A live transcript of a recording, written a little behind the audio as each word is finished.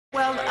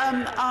Well,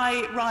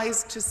 I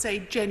rise to say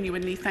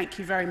genuinely thank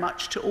you very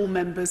much to all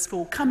members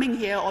for coming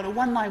here on a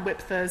one-line whip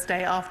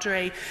Thursday after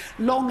a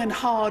long and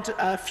hard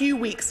few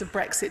weeks of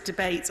Brexit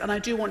debates. And I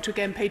do want to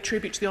again pay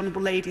tribute to the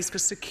honourable ladies for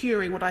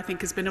securing what I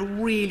think has been a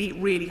really,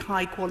 really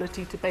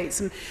high-quality debate.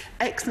 Some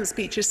excellent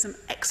speeches, some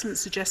excellent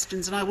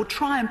suggestions, and I will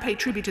try and pay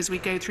tribute as we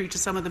go through to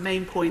some of the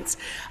main points.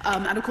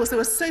 And of course, there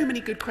were so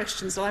many good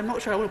questions that I'm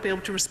not sure I will be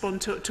able to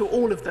respond to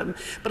all of them,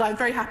 but I'm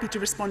very happy to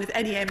respond if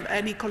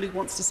any colleague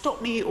wants to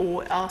stop me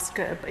or ask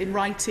in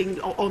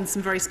writing on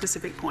some very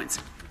specific points.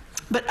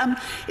 But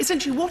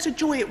essentially, what a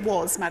joy it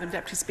was, Madam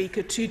Deputy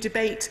Speaker, to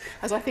debate,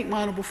 as I think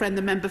my honourable friend,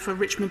 the member for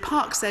Richmond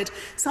Park, said,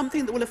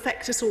 something that will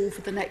affect us all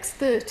for the next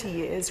 30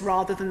 years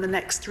rather than the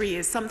next 3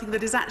 years, something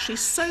that is actually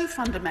so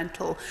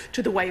fundamental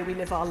to the way we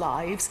live our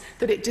lives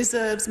that it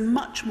deserves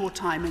much more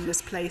time in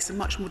this place and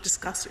much more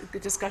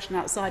discussion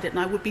outside it. And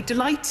I would be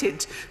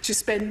delighted to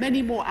spend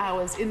many more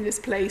hours in this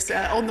place,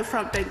 on the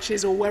front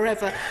benches or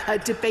wherever,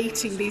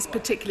 debating these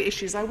particular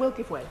issues. I will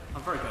give way.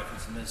 I'm very grateful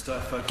to the Minister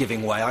for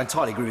giving way. I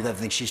entirely agree with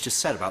everything she's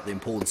just said about the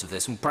importance of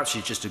this, and perhaps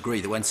you just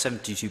agree that when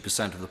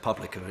 72% of the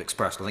public have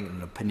expressed, I think in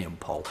an opinion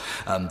poll,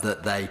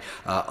 that they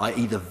are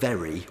either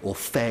very or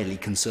fairly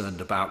concerned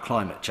about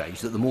climate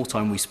change, that the more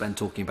time we spend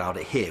talking about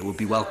it here would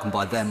be welcomed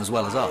by them as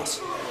well as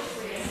us.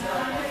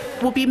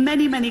 There will be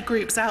many, many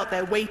groups out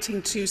there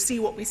waiting to see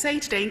what we say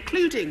today,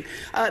 including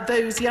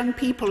those young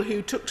people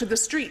who took to the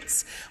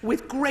streets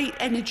with great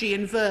energy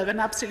and verve, an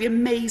absolutely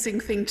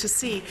amazing thing to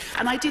see.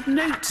 And I did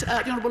note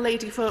the Honourable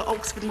Lady for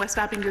Oxford and West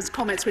Abingdon's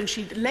comments when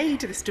she laid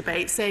this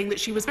debate, saying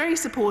that she was very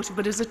supportive,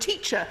 but as a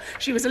teacher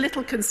she was a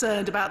little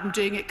concerned about them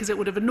doing it because it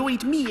would have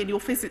annoyed me in your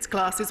physics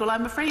classes. Well,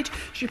 I'm afraid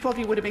she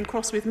probably would have been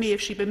cross with me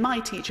if she'd been my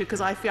teacher, because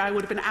I fear I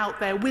would have been out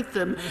there with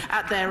them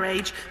at their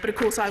age. But of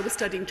course I was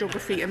studying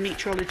geography and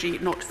meteorology,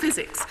 not physics.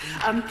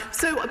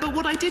 But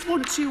what I did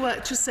want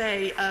to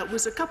say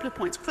was a couple of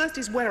points. First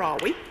is, where are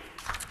we?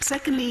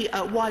 Secondly,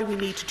 why we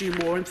need to do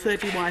more, and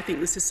thirdly, why I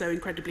think this is so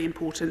incredibly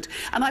important.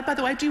 And by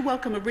the way, I do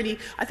welcome a really,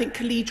 I think,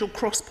 collegial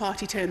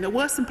cross-party tone. There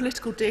were some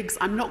political digs.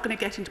 I'm not going to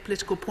get into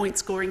political point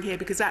scoring here,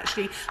 because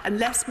actually,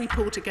 unless we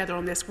pull together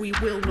on this, we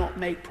will not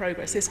make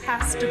progress. This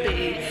has to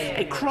be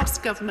a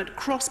cross-government,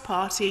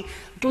 cross-party,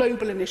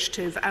 global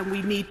initiative, and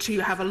we need to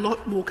have a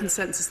lot more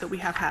consensus than we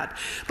have had.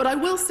 But I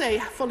will say,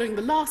 following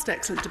the last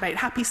excellent debate,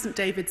 happy St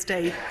David's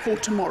Day for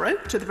tomorrow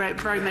to the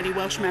very many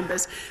Welsh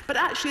members. But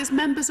actually, as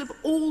members of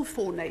all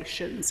four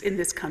nations in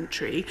this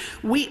country,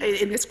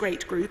 in this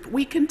great group,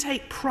 we can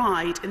take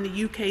pride in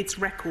the UK's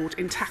record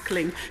in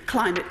tackling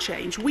climate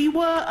change. We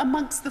were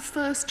amongst the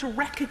first to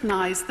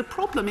recognise the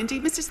problem.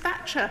 Indeed, Mrs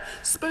Thatcher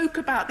spoke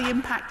about the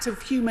impact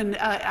of human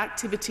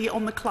activity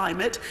on the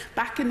climate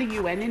back in the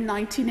UN in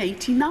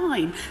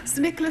 1989.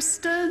 Sir Nicholas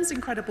Stern's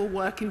incredible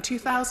work in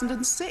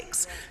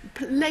 2006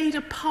 laid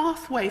a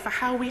pathway for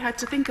how we had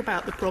to think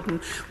about the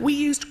problem. We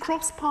used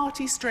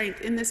cross-party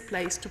strength in this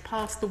place to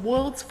pass the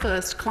world's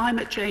first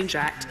Climate Change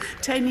Act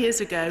 10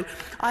 years ago.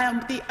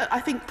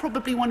 I think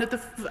probably one of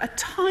a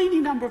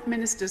tiny number of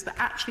ministers that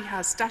actually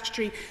has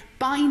statutory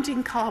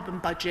binding carbon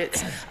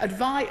budgets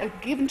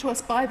given to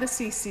us by the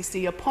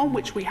CCC, upon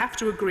which we have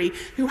to agree,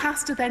 who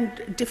has to then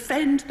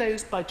defend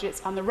those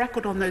budgets and the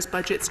record on those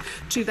budgets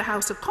to the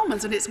House of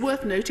Commons. And it's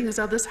worth noting, as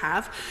others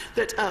have,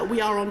 that we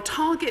are on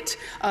target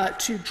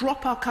to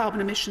drop our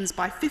carbon emissions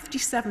by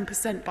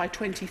 57% by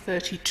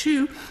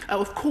 2032.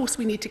 Of course,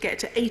 we need to get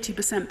to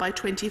 80% by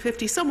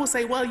 2050. Some will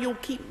say, well,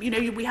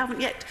 we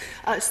haven't yet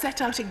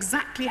set out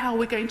exactly how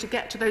we're going to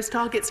get to those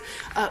targets.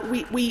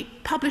 We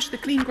published the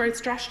Clean Growth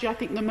Strategy, I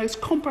think the most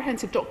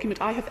comprehensive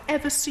document I have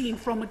ever seen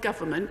from a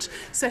government,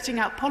 setting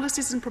out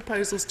policies and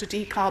proposals to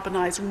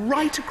decarbonise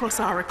right across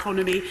our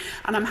economy.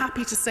 And I'm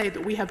happy to say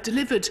that we have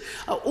delivered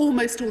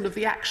almost all of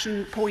the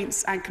action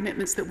points and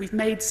commitments that we've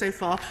made so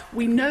far.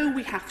 We know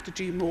we have to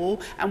do more,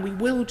 and we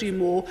will do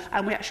more,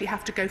 and we actually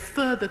have to go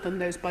further than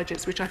those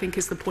budgets, which I think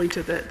is the point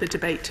of the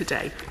debate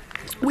today.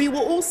 We were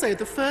also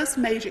the first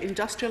major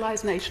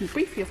industrialised nation,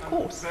 briefly of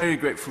course. Very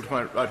grateful to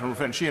my right honourable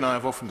friend. She and I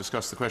have often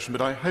discussed the question,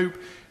 but I hope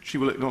she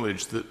will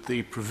acknowledge that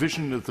the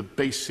provision of the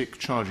basic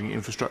charging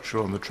infrastructure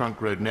on the trunk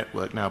road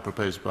network now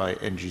proposed by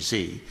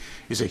NGC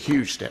is a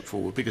huge step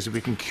forward, because if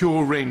we can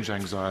cure range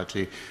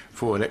anxiety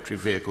for electric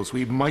vehicles,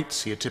 we might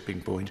see a tipping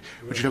point,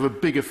 which would have a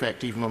big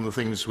effect even on the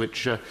things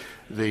which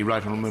the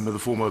right honourable member, the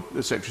former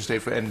Secretary of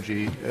State for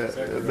Energy,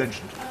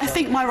 mentioned. I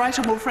think my right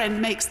honourable friend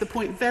makes the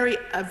point very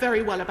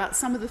well about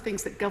some of the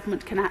things that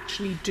government can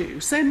actually do.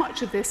 So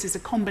much of this is a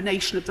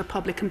combination of the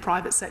public and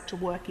private sector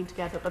working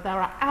together, but there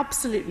are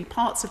absolutely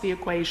parts of the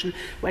equation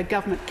where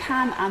government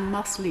can and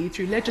must lead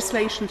through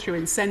legislation, through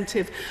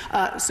incentive,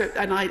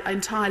 and I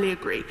entirely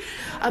agree.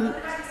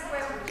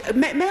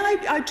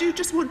 I do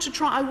just want to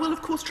try, I will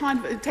of course try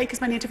and take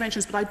as many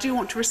interventions, but I do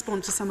want to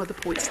respond to some of the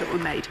points that were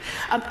made.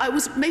 I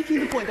was making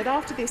the point that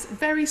after this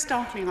very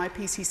startling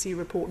IPCC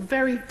report,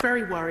 very,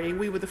 very worrying,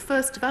 we were the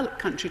first developed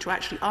country to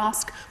actually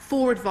ask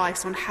for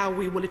advice on how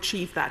we will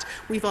achieve that.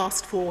 We've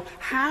asked for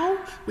how,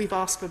 we've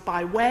asked for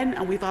by when,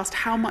 and we've asked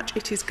how much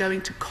it is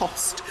going to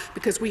cost,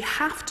 because we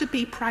have to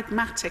be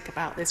pragmatic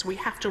about this. We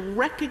have to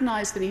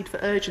recognise the need for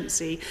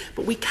urgency,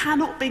 but we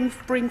cannot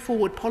bring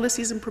forward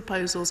policies and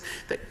proposals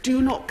that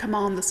do not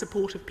command the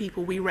support of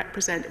people we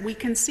represent. We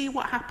can see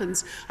what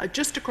happens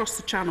just across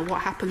the channel,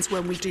 what happens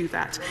when we do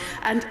that.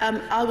 And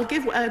I will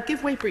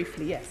give way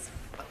briefly, yes.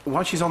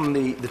 While she's on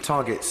the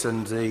targets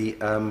and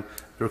the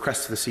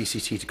request to the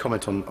CCT to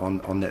comment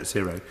on net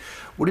zero,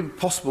 would it be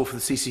possible for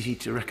the CCT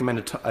to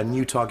recommend a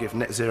new target for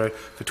net zero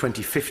for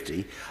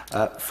 2050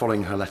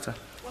 following her letter?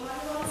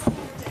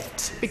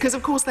 Because,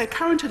 of course, their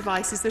current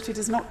advice is that it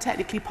is not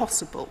technically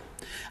possible.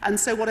 And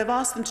so what I've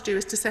asked them to do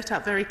is to set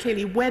out very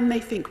clearly when they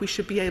think we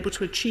should be able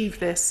to achieve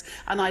this,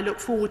 and I look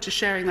forward to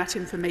sharing that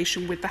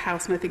information with the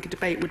House, and I think a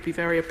debate would be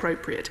very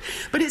appropriate.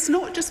 But it's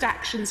not just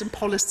actions and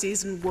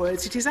policies and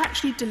words, it is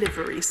actually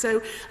delivery.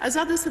 So, as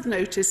others have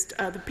noticed,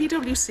 the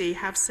PwC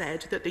have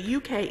said that the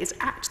UK is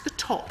at the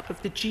top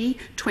of the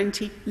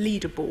G20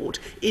 leaderboard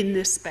in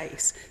this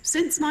space.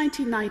 Since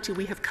 1990,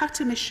 we have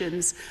cut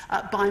emissions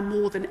by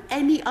more than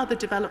any other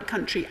developed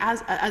country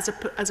as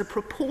a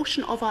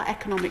proportion of our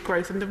economic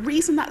growth. And the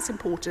reason that's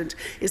important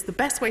is the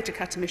best way to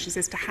cut emissions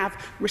is to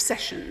have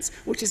recessions,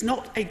 which is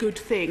not a good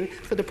thing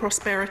for the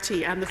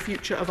prosperity and the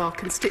future of our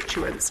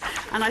constituents.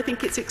 And I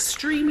think it's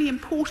extremely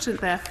important,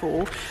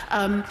 therefore,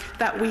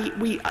 that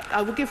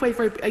I will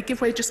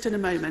give way just in a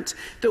moment,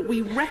 that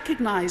we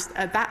recognise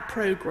that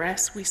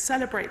progress, we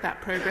celebrate that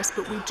progress,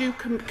 but we do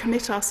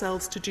commit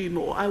ourselves to do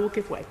more. I will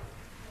give way.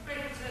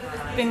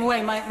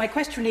 My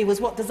question really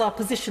was, what does our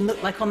position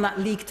look like on that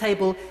league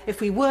table if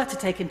we were to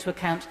take into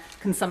account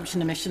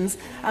consumption emissions?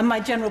 And my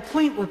general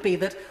point would be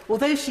that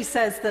although she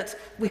says that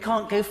we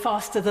can't go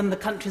faster than the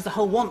country as a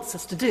whole wants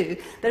us to do,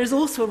 there is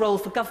also a role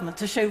for government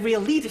to show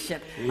real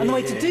leadership. And the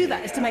way to do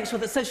that is to make sure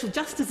that social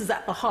justice is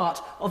at the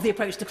heart of the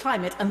approach to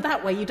climate, and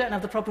that way you don't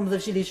have the problem of the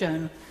Gilets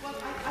jaunes.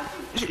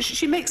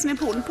 She makes an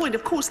important point.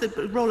 Of course,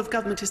 the role of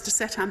government is to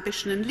set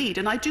ambition and lead.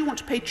 And I do want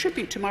to pay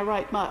tribute to my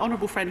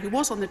honourable friend who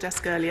was on the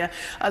desk earlier,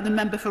 the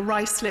member for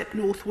Ruislip,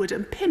 Northwood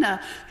and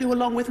Pinner, who,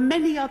 along with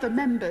many other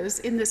members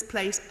in this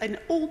place in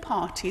all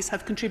parties,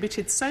 have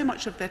contributed so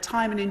much of their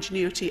time and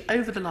ingenuity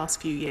over the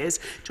last few years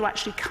to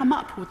actually come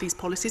up with these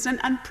policies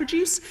and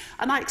produce.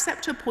 And I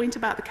accept her point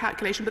about the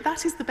calculation, but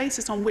that is the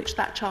basis on which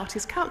that chart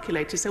is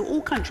calculated. So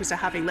all countries are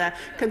having their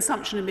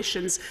consumption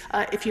emissions,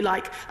 if you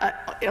like,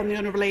 on the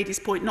honourable lady's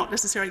point, not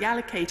necessarily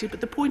allocated, but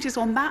the point is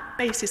on that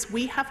basis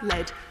we have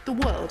led the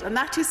world, and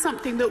that is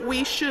something that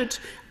we should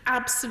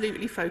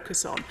absolutely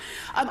focus on.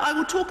 I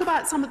will talk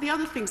about some of the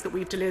other things that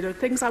we've delivered,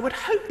 things I would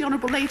hope the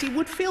Honourable Lady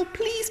would feel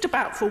pleased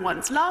about for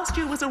once. Last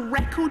year was a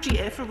record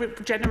year for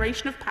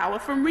generation of power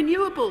from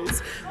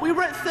renewables. We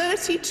were at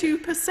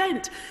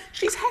 32%.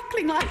 She's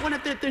heckling like one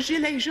of the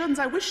Gilets jaunes.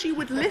 I wish she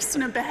would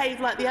listen and behave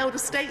like the elder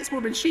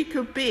stateswoman she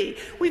could be.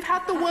 We've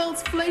had the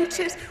world's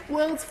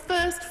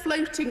first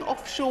floating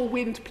offshore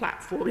wind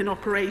platform in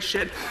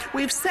operation.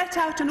 We've set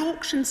out an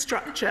auction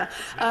structure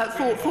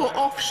for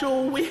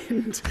offshore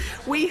wind.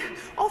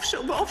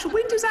 Offshore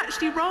wind is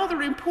actually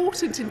rather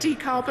important in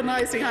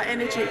decarbonising our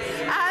energy.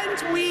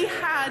 And we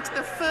had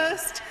the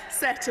first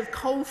set of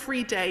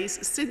coal-free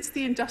days since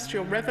the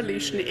Industrial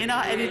Revolution in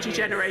our energy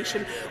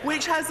generation,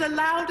 which has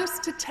allowed us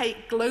to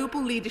take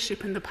global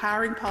leadership in the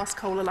Powering Past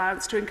Coal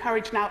Alliance to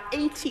encourage now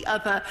 80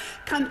 other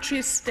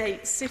countries,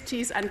 states,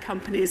 cities and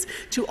companies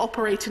to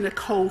operate in a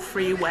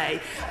coal-free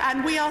way.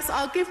 And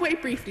I'll give way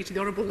briefly to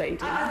the Honourable Lady.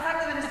 Thank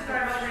the Minister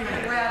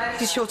very much.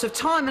 She's short of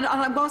time,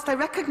 and whilst I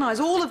recognise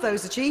all of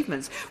those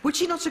achievements, would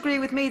she not agree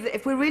with me that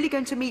if we're really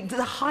going to meet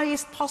the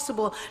highest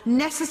possible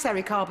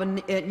necessary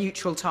carbon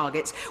neutral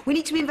targets, we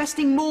need to be investing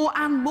more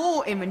and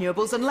more in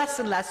renewables and less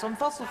on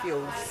fossil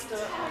fuels?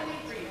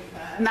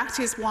 And that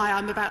is why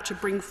I'm about to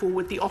bring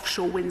forward the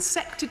offshore wind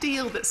sector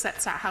deal that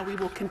sets out how we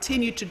will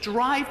continue to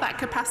drive that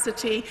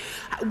capacity,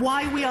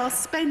 why we are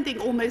spending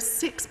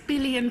almost £6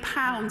 billion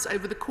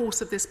over the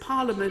course of this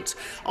Parliament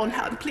on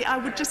how... I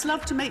would just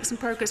love to make some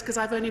progress because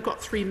I've only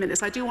got 3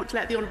 minutes. I do want to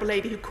let the Honourable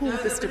Lady who called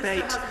this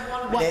debate...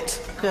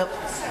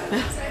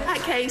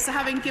 Okay, so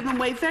having given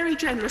way very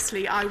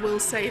generously, I will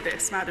say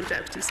this, Madam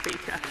Deputy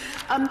Speaker.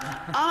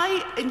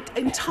 I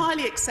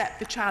entirely accept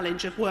the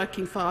challenge of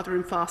working farther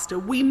and faster.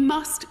 We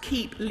must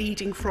keep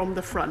leading from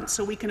the front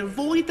so we can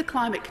avoid the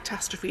climate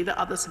catastrophe that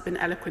others have been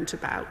eloquent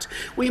about.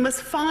 We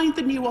must find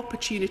the new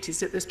opportunities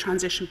that this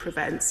transition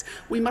prevents.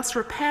 We must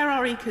repair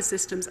our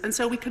ecosystems, and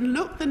so we can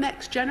look the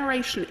next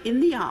generation in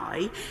the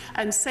eye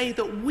and say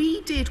that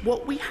we did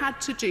what we had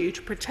to do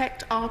to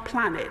protect our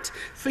planet.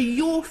 For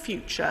your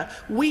future,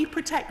 we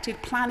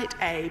protected planet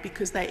A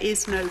because there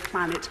is no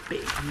planet B.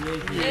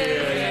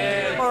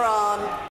 We're on.